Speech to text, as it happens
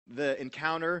the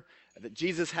encounter that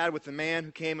Jesus had with the man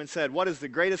who came and said, what is the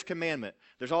greatest commandment?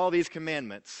 There's all these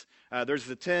commandments. There's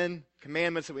the 10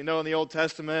 commandments that we know in the Old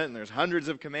Testament, and there's hundreds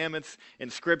of commandments in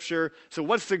Scripture. So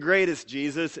what's the greatest,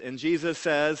 Jesus? And Jesus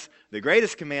says, the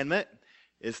greatest commandment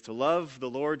is to love the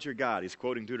Lord your God. He's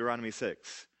quoting Deuteronomy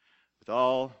 6. With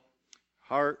all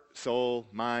heart, soul,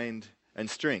 mind, and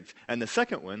strength. And the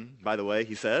second one, by the way,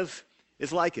 he says,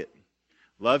 is like it.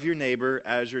 Love your neighbor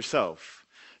as yourself.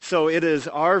 So it is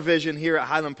our vision here at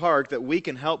Highland Park that we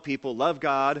can help people love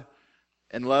God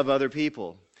and love other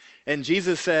people. And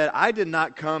Jesus said, I did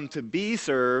not come to be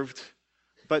served,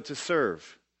 but to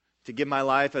serve, to give my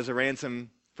life as a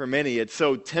ransom for many. It's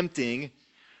so tempting.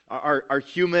 Our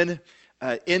human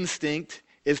instinct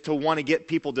is to want to get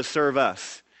people to serve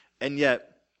us. And yet,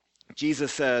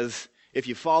 Jesus says, if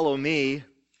you follow me,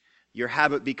 your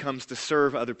habit becomes to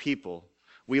serve other people.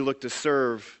 We look to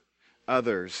serve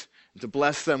others, to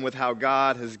bless them with how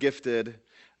God has gifted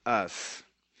us.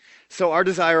 So our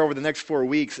desire over the next 4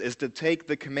 weeks is to take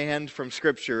the command from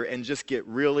Scripture and just get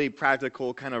really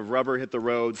practical, kind of rubber hit the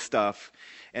road stuff.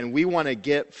 And we want to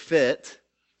get fit,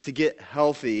 to get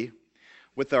healthy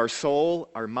with our soul,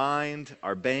 our mind,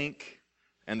 our bank,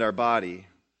 and our body.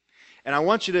 And I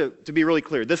want you to be really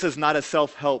clear. This is not a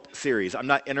self-help series. I'm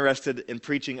not interested in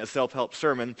preaching a self-help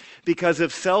sermon, because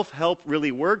if self-help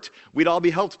really worked, we'd all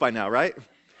be helped by now, right?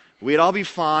 We'd all be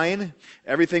fine.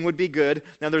 Everything would be good.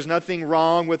 Now, there's nothing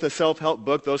wrong with a self-help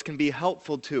book. Those can be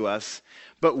helpful to us.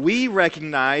 But we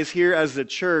recognize here as the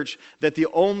church that the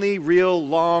only real,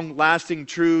 long-lasting,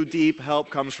 true, deep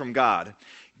help comes from God.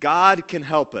 God can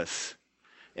help us.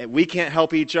 And we can't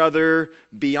help each other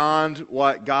beyond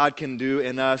what God can do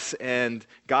in us, and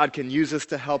God can use us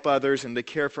to help others and to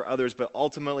care for others, but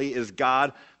ultimately is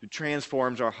God who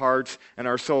transforms our hearts and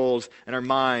our souls and our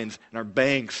minds and our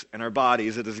banks and our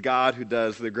bodies. It is God who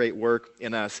does the great work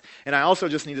in us. And I also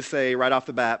just need to say right off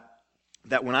the bat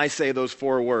that when I say those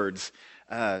 4 words,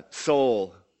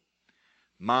 soul,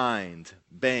 mind,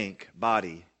 bank,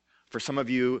 body, for some of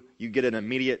you, you get an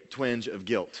immediate twinge of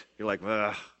guilt. You're like,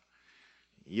 ugh.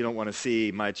 You don't want to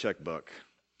see my checkbook.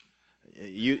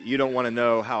 You don't want to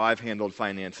know how I've handled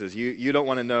finances. You don't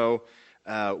want to know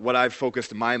what I've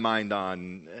focused my mind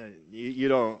on. You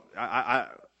don't. I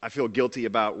feel guilty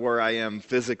about where I am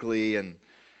physically. And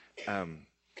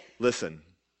listen,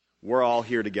 we're all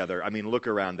here together. I mean, look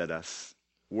around at us.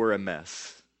 We're a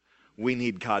mess. We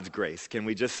need God's grace. Can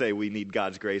we just say we need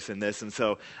God's grace in this? And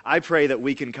so I pray that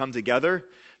we can come together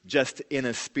just in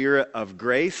a spirit of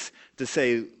grace to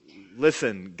say,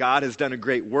 listen, God has done a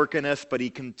great work in us, but He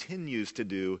continues to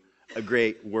do a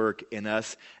great work in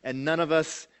us. And none of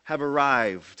us have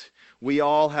arrived. We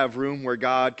all have room where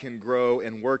God can grow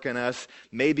and work in us,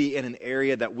 maybe in an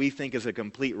area that we think is a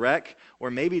complete wreck,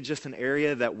 or maybe just an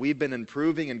area that we've been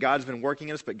improving and God's been working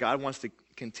in us, but God wants to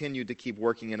continue to keep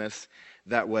working in us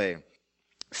that way.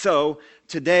 So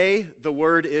today, the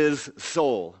word is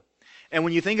soul. And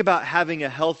when you think about having a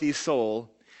healthy soul,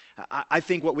 I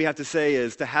think what we have to say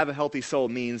is to have a healthy soul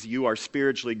means you are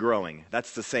spiritually growing.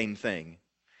 That's the same thing.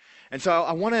 And so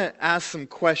I want to ask some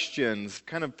questions,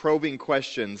 kind of probing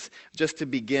questions, just to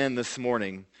begin this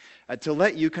morning, to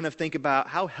let you kind of think about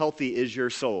how healthy is your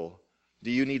soul?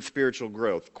 Do you need spiritual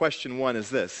growth? Question 1 is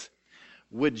this: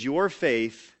 would your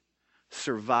faith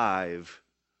survive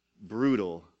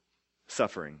brutal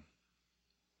suffering?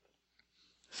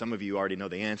 Some of you already know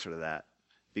the answer to that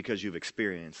because you've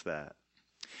experienced that.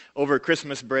 Over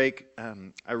Christmas break,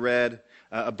 I read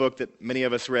a book that many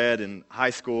of us read in high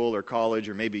school or college,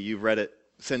 or maybe you've read it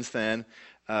since then,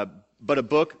 but a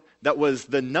book that was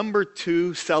the number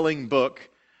 2 selling book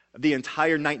of the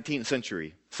entire 19th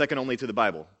century, second only to the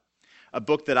Bible. A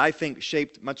book that I think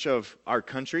shaped much of our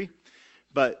country,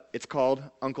 but it's called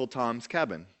Uncle Tom's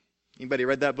Cabin. Anybody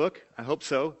read that book? I hope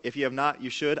so. If you have not, you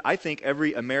should. I think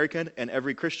every American and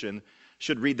every Christian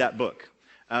should read that book.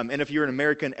 And if you're an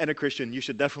American and a Christian, you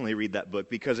should definitely read that book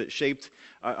because it shaped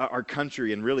our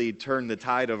country and really turned the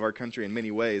tide of our country in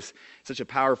many ways. Such a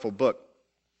powerful book.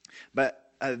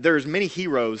 But there's many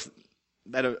heroes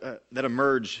that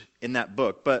emerge in that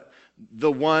book. But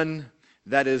the one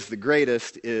that is the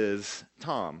greatest is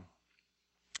Tom.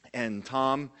 And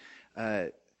Tom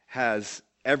has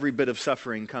every bit of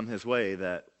suffering come his way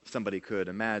that somebody could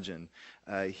imagine.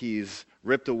 He's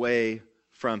ripped away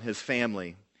from his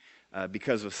family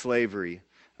because of slavery.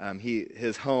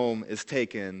 His home is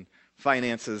taken,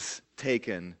 finances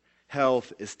taken,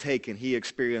 health is taken. He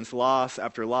experienced loss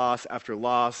after loss after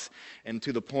loss, and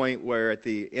to the point where at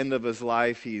the end of his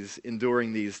life, he's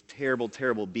enduring these terrible,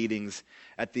 terrible beatings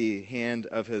at the hand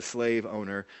of his slave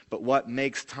owner. But what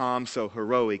makes Tom so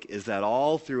heroic is that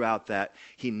all throughout that,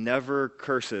 he never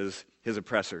curses his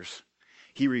oppressors.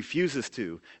 He refuses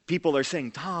to. People are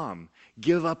saying, Tom,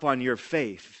 give up on your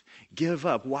faith. Give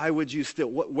up. Why would you still?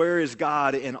 Where is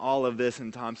God in all of this?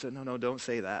 And Tom said, no, don't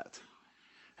say that.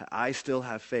 I still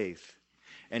have faith.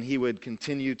 And he would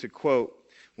continue to quote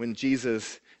when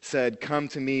Jesus said, come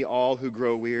to me all who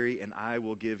grow weary and I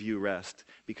will give you rest.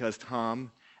 Because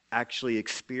Tom actually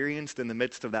experienced in the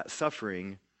midst of that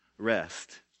suffering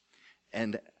rest.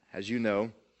 And as you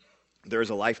know, there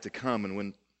is a life to come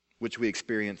in which we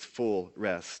experience full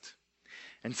rest.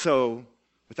 And so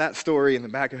with that story in the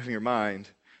back of your mind,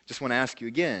 just want to ask you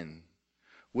again,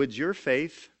 would your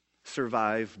faith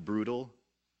survive brutal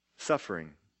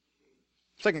suffering?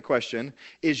 Second question,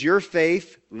 is your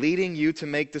faith leading you to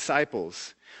make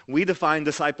disciples? We define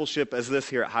discipleship as this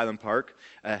here at Highland Park,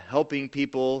 helping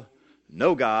people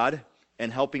know God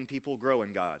and helping people grow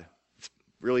in God. It's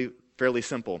really fairly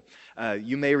simple.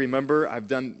 You may remember,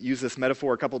 I've used this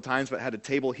metaphor a couple times, but I had a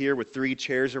table here with 3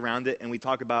 chairs around it, and we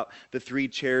talk about the 3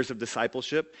 chairs of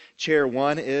discipleship. Chair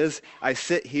 1 is, I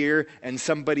sit here and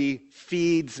somebody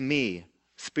feeds me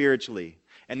spiritually.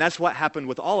 And that's what happened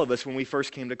with all of us when we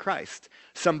first came to Christ.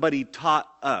 Somebody taught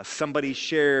us. Somebody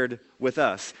shared with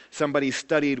us. Somebody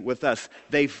studied with us.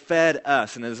 They fed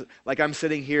us. And like I'm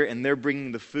sitting here and they're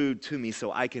bringing the food to me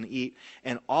so I can eat.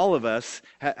 And all of us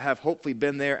have hopefully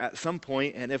been there at some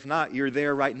point. And if not, you're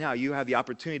there right now. You have the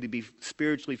opportunity to be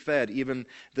spiritually fed even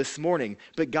this morning.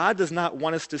 But God does not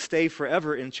want us to stay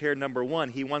forever in chair number 1.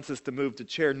 He wants us to move to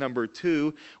chair number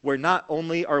 2, where not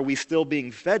only are we still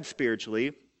being fed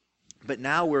spiritually, but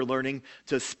now we're learning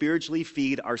to spiritually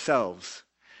feed ourselves.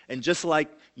 And just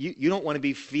like you don't want to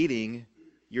be feeding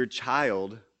your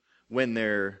child when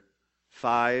they're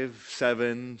 5,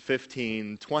 7,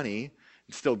 15, 20,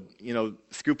 still,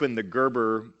 scooping the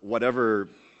Gerber, whatever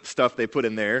stuff they put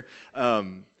in there.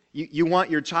 You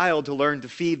want your child to learn to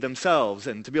feed themselves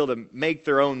and to be able to make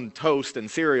their own toast and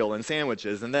cereal and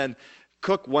sandwiches and then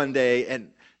cook one day.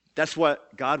 And that's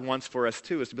what God wants for us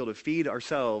too, is to be able to feed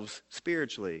ourselves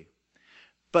spiritually.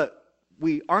 But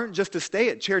we aren't just to stay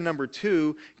at chair number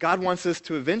 2. God wants us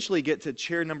to eventually get to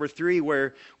chair number 3,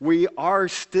 where we are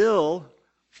still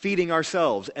feeding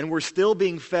ourselves and we're still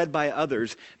being fed by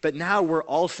others, but now we're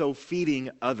also feeding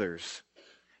others.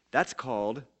 That's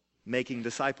called making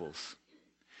disciples.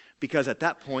 Because at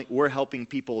that point, we're helping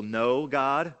people know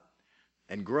God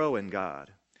and grow in God.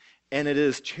 And it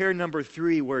is chair number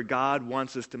 3 where God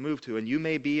wants us to move to. And you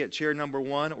may be at chair number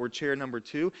 1 or chair number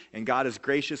 2, and God is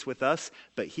gracious with us,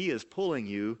 but He is pulling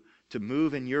you to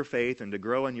move in your faith and to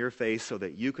grow in your faith so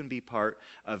that you can be part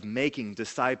of making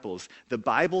disciples. The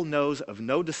Bible knows of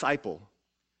no disciple,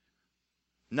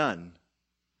 none,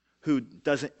 who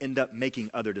doesn't end up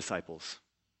making other disciples.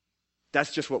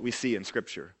 That's just what we see in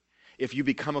Scripture. If you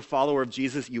become a follower of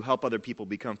Jesus, you help other people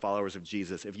become followers of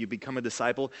Jesus. If you become a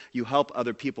disciple, you help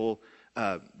other people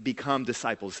become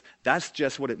disciples. That's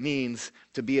just what it means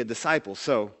to be a disciple.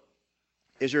 So,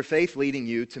 is your faith leading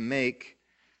you to make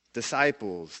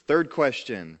disciples? Third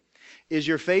question, is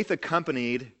your faith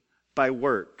accompanied by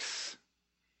works?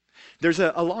 There's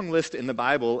a long list in the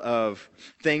Bible of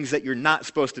things that you're not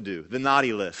supposed to do, the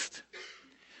naughty list.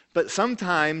 But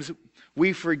sometimes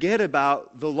we forget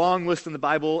about the long list in the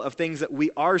Bible of things that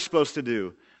we are supposed to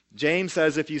do. James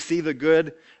says if you see the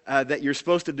good that you're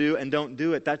supposed to do and don't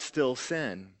do it, that's still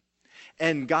sin.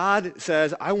 And God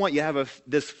says, I want you to have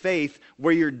this faith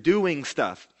where you're doing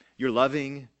stuff. You're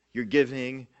loving, you're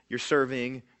giving, you're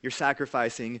serving, you're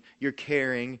sacrificing, you're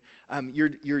caring,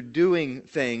 you're doing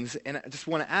things. And I just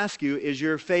want to ask you, is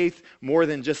your faith more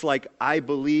than just like, I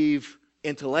believe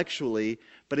intellectually,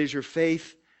 but is your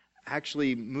faith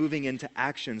actually moving into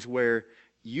actions where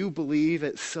you believe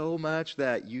it so much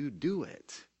that you do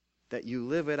it, that you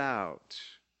live it out?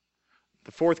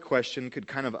 The fourth question could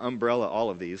kind of umbrella all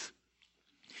of these.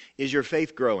 Is your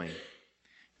faith growing?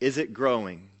 Is it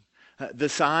growing? The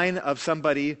sign of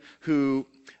somebody whose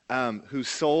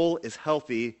soul is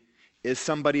healthy is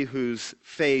somebody whose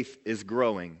faith is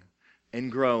growing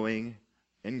and growing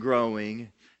and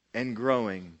growing and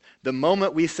growing. The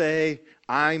moment we say,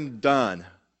 I'm done,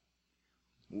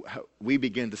 we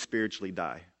begin to spiritually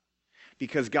die.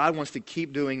 Because God wants to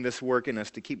keep doing this work in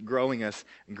us, to keep growing us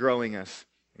and growing us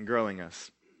and growing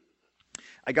us.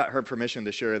 I got her permission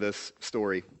to share this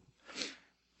story.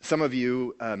 Some of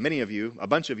you, many of you, a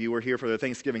bunch of you were here for the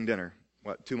Thanksgiving dinner,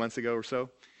 2 months ago or so?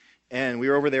 And we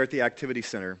were over there at the activity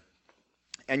center.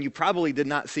 And you probably did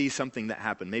not see something that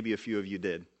happened. Maybe a few of you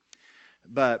did.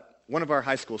 But one of our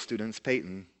high school students,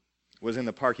 Peyton, was in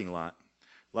the parking lot.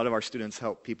 A lot of our students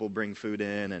help people bring food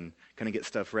in and kind of get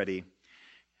stuff ready.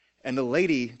 And the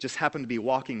lady just happened to be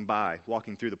walking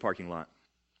through the parking lot.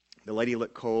 The lady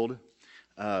looked cold.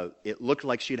 It looked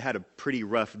like she'd had a pretty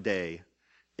rough day,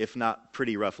 if not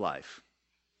pretty rough life.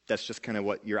 That's just kind of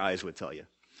what your eyes would tell you.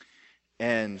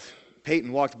 And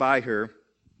Peyton walked by her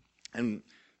and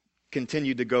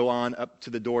continued to go on up to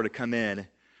the door to come in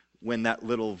when that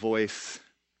little voice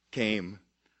came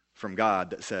from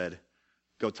God that said,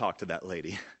 "Go talk to that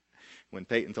lady." When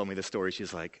Peyton told me the story,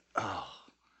 she's like, "Oh,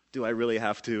 do I really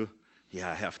have to?" Yeah,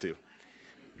 I have to.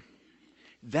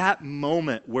 That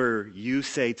moment where you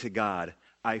say to God,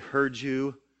 "I heard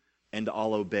you and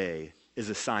I'll obey," is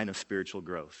a sign of spiritual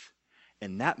growth.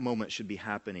 And that moment should be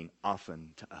happening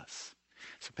often to us.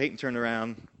 So Peyton turned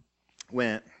around,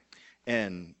 went,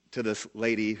 and to this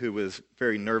lady who was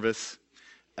very nervous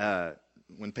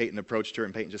when Peyton approached her,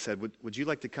 and Peyton just said, would you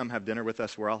like to come have dinner with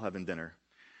us? We're all having dinner.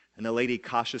 And the lady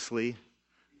cautiously,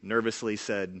 nervously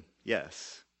said,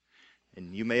 yes.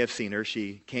 And you may have seen her.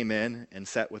 She came in and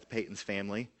sat with Peyton's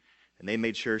family, and they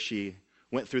made sure she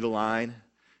went through the line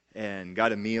and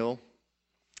got a meal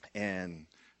and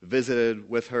visited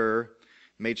with her,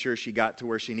 made sure she got to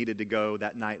where she needed to go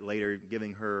that night later,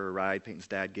 giving her a ride. Peyton's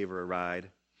dad gave her a ride.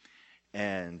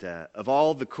 And of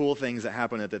all the cool things that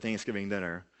happened at the Thanksgiving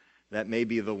dinner, that may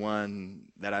be the one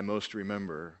that I most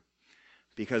remember,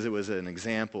 because it was an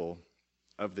example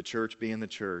of the church being the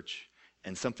church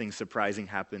and something surprising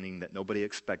happening that nobody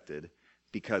expected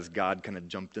because God kind of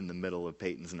jumped in the middle of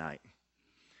Peyton's night.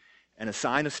 And a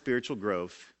sign of spiritual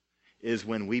growth is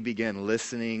when we begin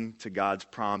listening to God's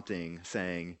prompting,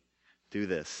 saying, do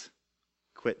this,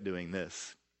 quit doing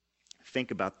this,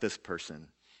 think about this person,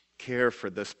 care for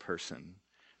this person,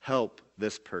 help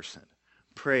this person,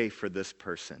 pray for this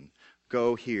person,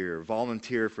 go here,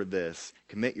 volunteer for this,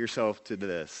 commit yourself to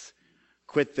this,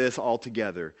 quit this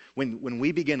altogether. When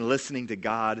we begin listening to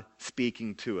God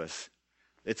speaking to us,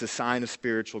 it's a sign of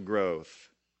spiritual growth.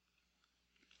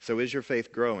 So is your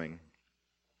faith growing?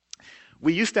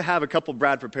 We used to have a couple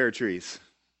Bradford pear trees.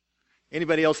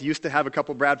 Anybody else used to have a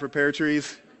couple Bradford pear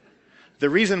trees? The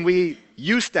reason we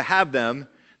used to have them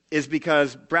is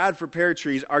because Bradford pear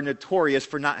trees are notorious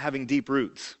for not having deep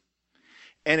roots.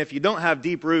 And if you don't have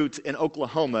deep roots in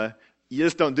Oklahoma, you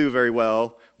just don't do very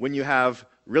well when you have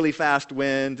really fast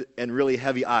wind and really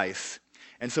heavy ice.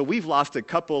 And so we've lost a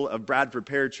couple of Bradford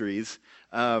pear trees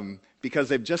because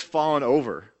they've just fallen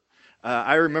over.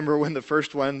 I remember when the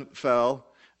first one fell,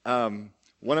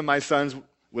 one of my sons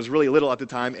was really little at the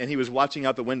time, and he was watching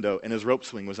out the window, and his rope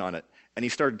swing was on it. And he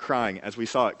started crying as we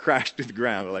saw it crash to the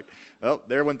ground. We're like, well,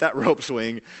 there went that rope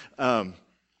swing.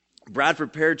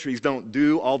 Bradford pear trees don't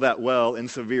do all that well in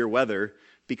severe weather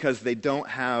because they don't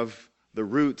have the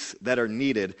roots that are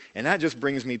needed. And that just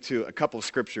brings me to a couple of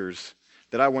scriptures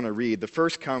that I want to read. The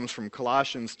first comes from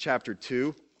Colossians chapter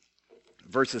 2,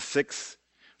 verses 6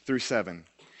 through 7.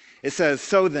 It says,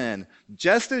 so then,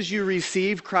 just as you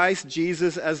receive Christ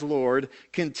Jesus as Lord,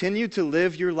 continue to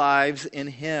live your lives in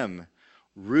Him,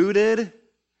 rooted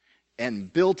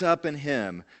and built up in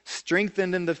Him,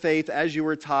 strengthened in the faith as you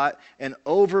were taught, and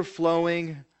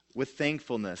overflowing with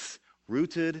thankfulness,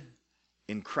 rooted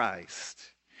in Christ.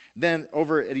 Then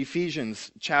over at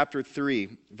Ephesians chapter 3,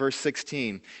 verse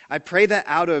 16, I pray that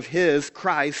out of His,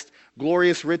 Christ,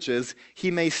 glorious riches,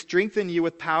 He may strengthen you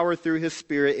with power through His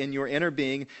Spirit in your inner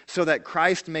being, so that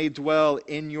Christ may dwell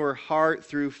in your heart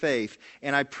through faith.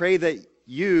 And I pray that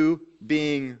you,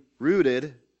 being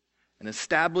rooted and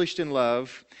established in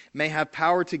love, may have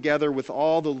power together with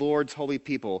all the Lord's holy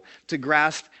people to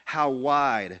grasp how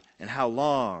wide and how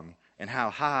long and how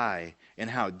high and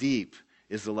how deep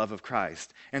is the love of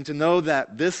Christ, and to know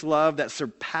that this love that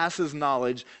surpasses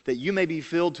knowledge, that you may be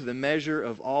filled to the measure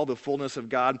of all the fullness of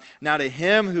God. Now to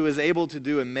Him who is able to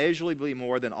do immeasurably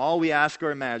more than all we ask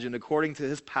or imagine, according to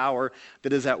His power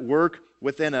that is at work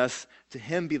within us, to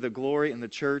Him be the glory in the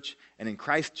church and in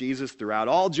Christ Jesus throughout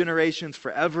all generations,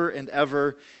 forever and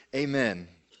ever. Amen.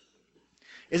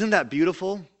 Isn't that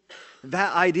beautiful?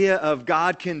 That idea of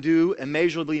God can do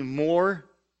immeasurably more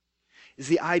is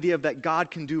the idea of that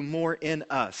God can do more in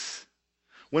us.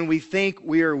 When we think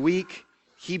we are weak,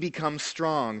 He becomes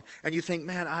strong. And you think,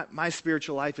 man, my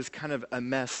spiritual life is kind of a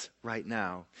mess right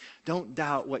now. Don't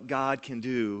doubt what God can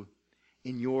do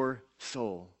in your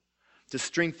soul to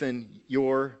strengthen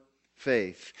your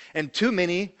faith. And too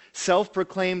many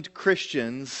self-proclaimed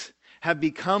Christians have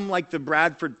become like the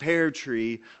Bradford pear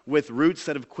tree with roots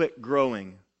that have quit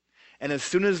growing. And as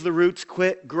soon as the roots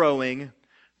quit growing,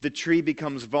 the tree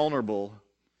becomes vulnerable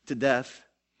to death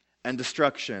and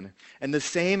destruction. And the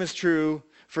same is true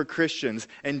for Christians.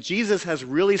 And Jesus has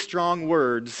really strong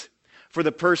words for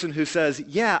the person who says,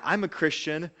 yeah, I'm a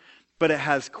Christian, but it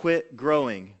has quit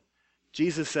growing.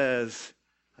 Jesus says,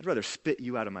 I'd rather spit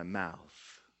you out of my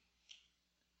mouth.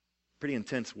 Pretty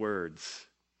intense words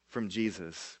from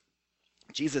Jesus.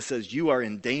 Jesus says, you are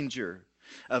in danger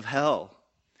of hell.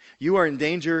 You are in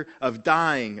danger of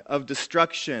dying, of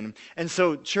destruction. And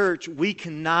so, church, we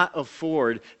cannot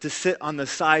afford to sit on the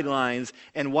sidelines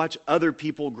and watch other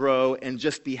people grow and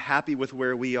just be happy with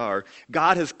where we are.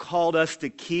 God has called us to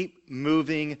keep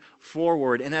moving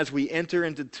forward. And as we enter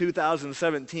into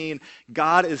 2017,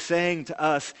 God is saying to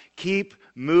us, keep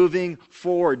moving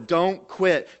forward. Don't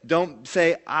quit. Don't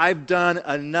say, I've done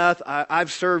enough. I've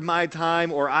served my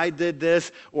time, or I did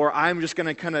this, or I'm just going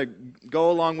to kind of go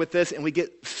along with this. And we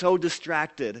get so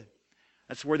distracted.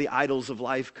 That's where the idols of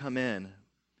life come in.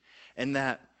 And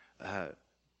that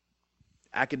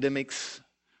academics,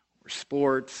 or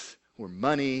sports, or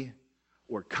money,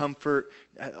 or comfort,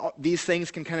 these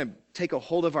things can kind of take a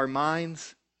hold of our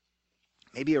minds.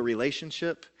 Maybe a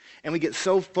relationship. And we get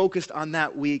so focused on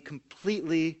that, we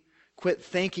completely quit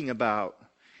thinking about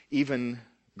even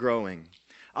growing.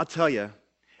 I'll tell you,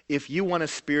 if you want to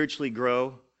spiritually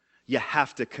grow, you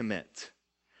have to commit.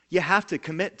 You have to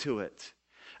commit to it.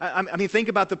 I mean, think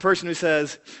about the person who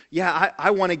says, yeah,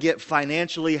 I want to get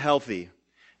financially healthy.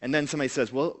 And then somebody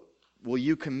says, well, will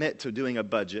you commit to doing a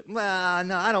budget? Well,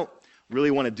 no, I don't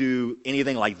really want to do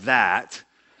anything like that.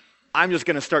 I'm just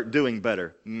going to start doing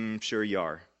better. Sure you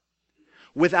are.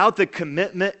 Without the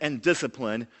commitment and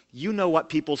discipline, you know what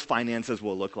people's finances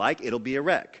will look like. It'll be a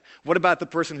wreck. What about the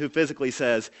person who physically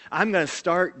says, I'm going to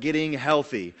start getting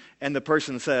healthy? And the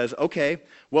person says, okay,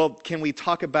 well, can we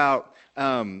talk about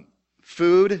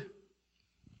food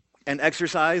and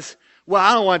exercise? Well,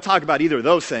 I don't want to talk about either of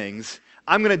those things.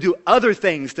 I'm going to do other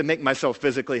things to make myself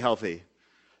physically healthy.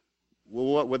 Well,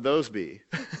 what would those be?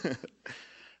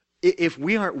 If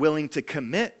we aren't willing to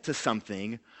commit to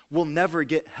something, we'll never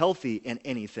get healthy in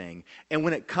anything. And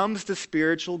when it comes to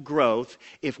spiritual growth,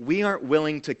 if we aren't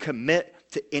willing to commit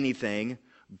to anything,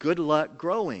 good luck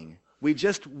growing. We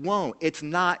just won't. It's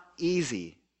not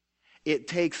easy. It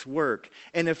takes work.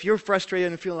 And if you're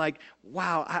frustrated and feel like,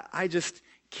 wow, I just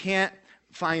can't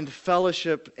find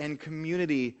fellowship and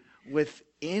community with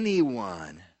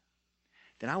anyone,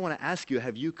 then I want to ask you,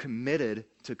 have you committed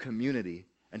to community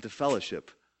and to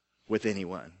fellowship with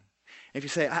anyone? If you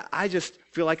say, I just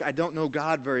feel like I don't know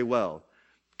God very well,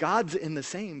 God's in the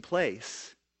same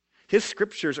place. His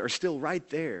scriptures are still right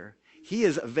there. He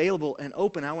is available and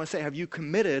open. I want to say, have you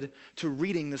committed to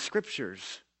reading the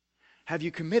scriptures? Have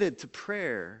you committed to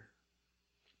prayer?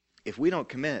 If we don't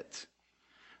commit,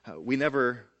 we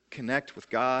never connect with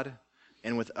God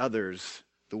and with others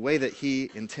the way that He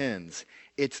intends.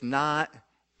 It's not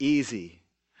easy.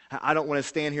 I don't want to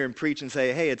stand here and preach and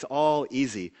say, hey, it's all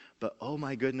easy, but oh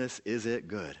my goodness, is it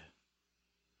good?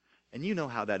 And you know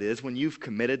how that is when you've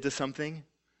committed to something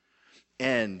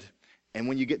and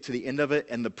when you get to the end of it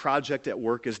and the project at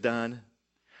work is done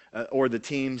or the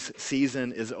team's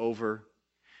season is over.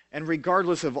 And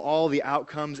regardless of all the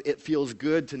outcomes, it feels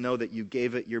good to know that you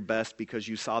gave it your best because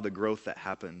you saw the growth that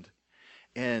happened.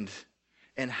 And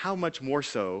how much more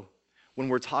so when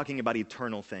we're talking about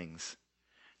eternal things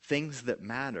that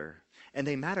matter. And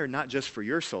they matter not just for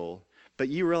your soul, but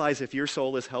you realize if your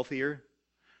soul is healthier,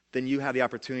 then you have the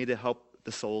opportunity to help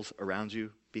the souls around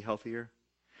you be healthier.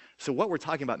 So what we're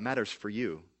talking about matters for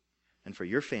you and for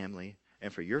your family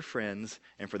and for your friends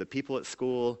and for the people at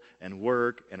school and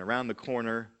work and around the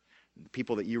corner, the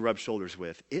people that you rub shoulders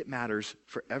with. It matters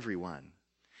for everyone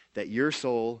that your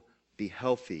soul be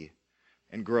healthy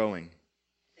and growing.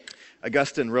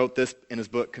 Augustine wrote this in his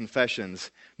book,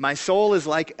 Confessions. My soul is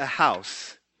like a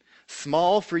house,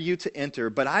 small for you to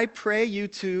enter, but I pray you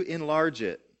to enlarge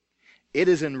it. It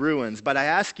is in ruins, but I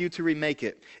ask you to remake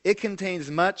it. It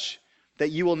contains much that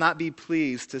you will not be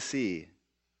pleased to see.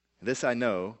 This I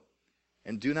know,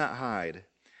 and do not hide.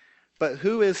 But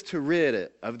who is to rid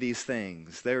it of these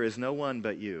things? There is no one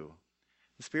but you.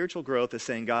 The spiritual growth is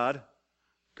saying, God,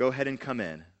 go ahead and come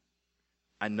in.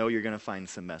 I know you're going to find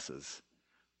some messes.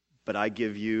 But I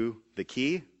give you the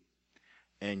key,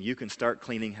 and you can start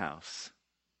cleaning house.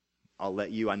 I'll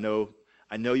let you. I know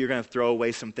you're going to throw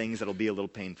away some things that'll be a little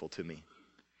painful to me.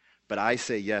 But I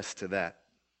say yes to that.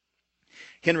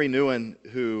 Henry Nouwen,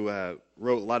 who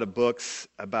wrote a lot of books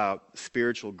about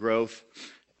spiritual growth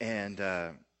and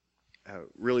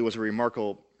really was a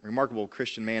remarkable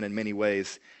Christian man in many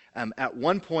ways, at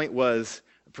one point was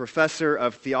professor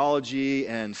of theology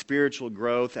and spiritual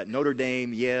growth at Notre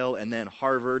Dame, Yale, and then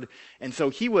Harvard. And so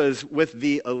he was with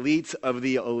the elites of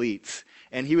the elites.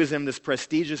 And he was in this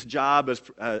prestigious job as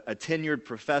a tenured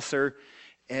professor.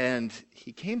 And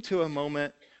he came to a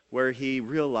moment where he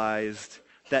realized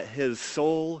that his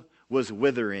soul was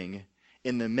withering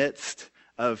in the midst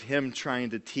of him trying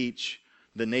to teach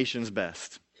the nation's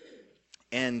best.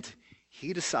 And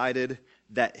he decided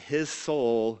that his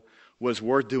soul was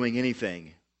worth doing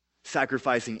anything,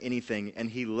 sacrificing anything. And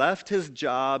he left his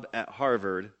job at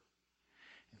Harvard,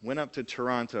 went up to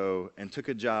Toronto, and took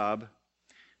a job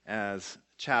as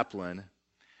chaplain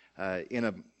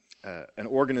in an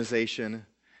organization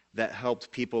that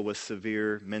helped people with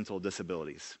severe mental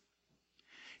disabilities.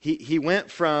 He went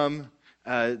from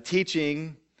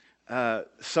teaching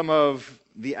some of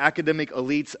the academic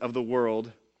elites of the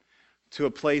world to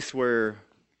a place where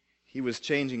he was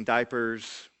changing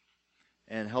diapers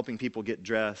and helping people get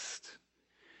dressed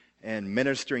and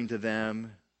ministering to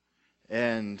them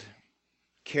and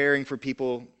caring for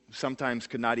people who sometimes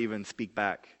could not even speak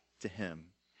back to him.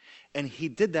 And he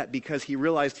did that because he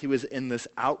realized he was in this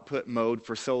output mode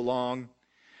for so long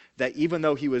that even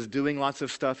though he was doing lots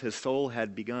of stuff, his soul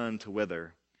had begun to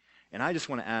wither. And I just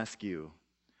want to ask you,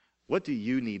 what do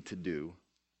you need to do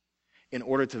in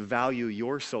order to value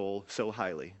your soul so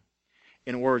highly?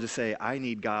 In order to say, I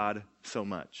need God so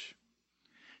much,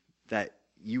 that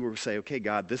you will say, okay,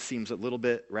 God, this seems a little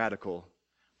bit radical,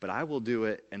 but I will do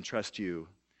it and trust you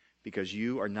because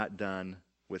you are not done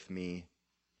with me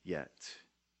yet.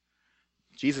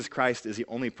 Jesus Christ is the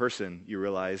only person, you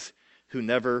realize, who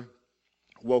never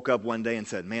woke up one day and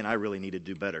said, man, I really need to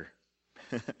do better.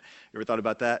 You ever thought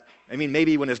about that? I mean,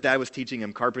 maybe when his dad was teaching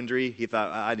him carpentry, he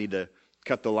thought, I need to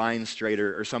cut the line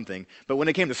straighter or something. But when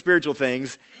it came to spiritual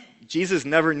things, Jesus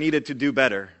never needed to do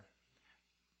better.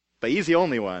 But he's the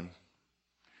only one.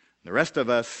 The rest of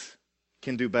us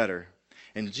can do better.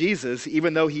 And Jesus,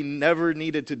 even though he never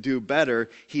needed to do better,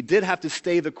 he did have to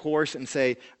stay the course and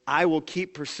say, I will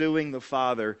keep pursuing the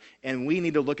Father. And we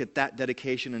need to look at that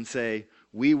dedication and say,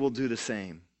 we will do the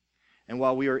same. And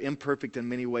while we are imperfect in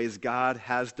many ways, God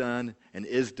has done and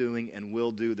is doing and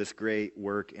will do this great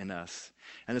work in us.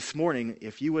 And this morning,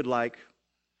 if you would like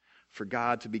for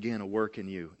God to begin a work in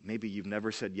you, maybe you've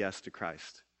never said yes to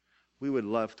Christ, we would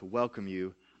love to welcome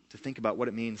you to think about what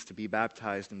it means to be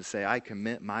baptized and to say, I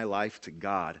commit my life to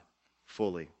God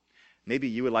fully. Maybe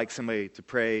you would like somebody to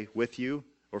pray with you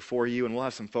or for you, and we'll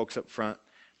have some folks up front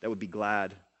that would be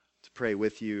glad to pray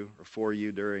with you or for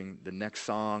you during the next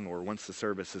song or once the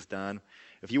service is done.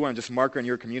 If you want to just mark on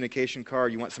your communication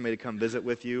card, you want somebody to come visit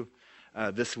with you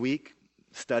this week,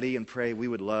 study and pray, we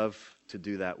would love to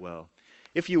do that well.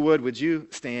 If you would you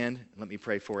stand and let me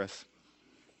pray for us?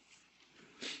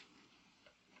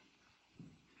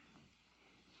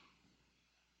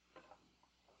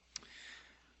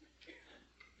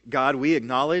 God, we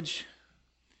acknowledge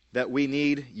that we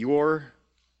need your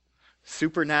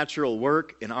supernatural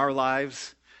work in our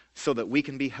lives so that we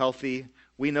can be healthy.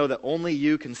 We know that only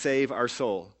you can save our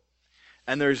soul.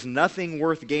 And there's nothing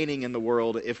worth gaining in the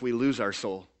world if we lose our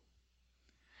soul.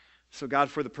 So God,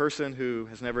 for the person who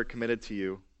has never committed to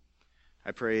you,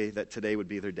 I pray that today would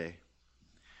be their day.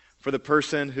 For the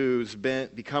person who's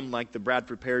become like the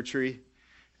Bradford pear tree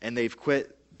and they've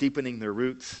quit deepening their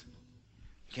roots,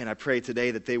 again, I pray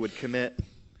today that they would commit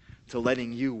to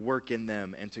letting you work in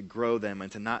them and to grow them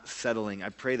and to not settling. I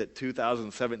pray that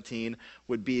 2017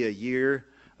 would be a year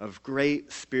of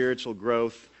great spiritual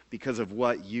growth because of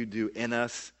what you do in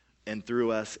us and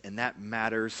through us, and that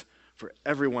matters for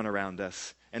everyone around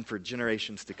us and for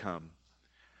generations to come.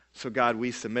 So God,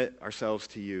 we submit ourselves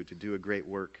to you to do a great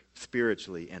work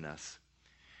spiritually in us.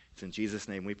 It's in Jesus'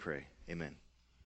 name we pray. Amen.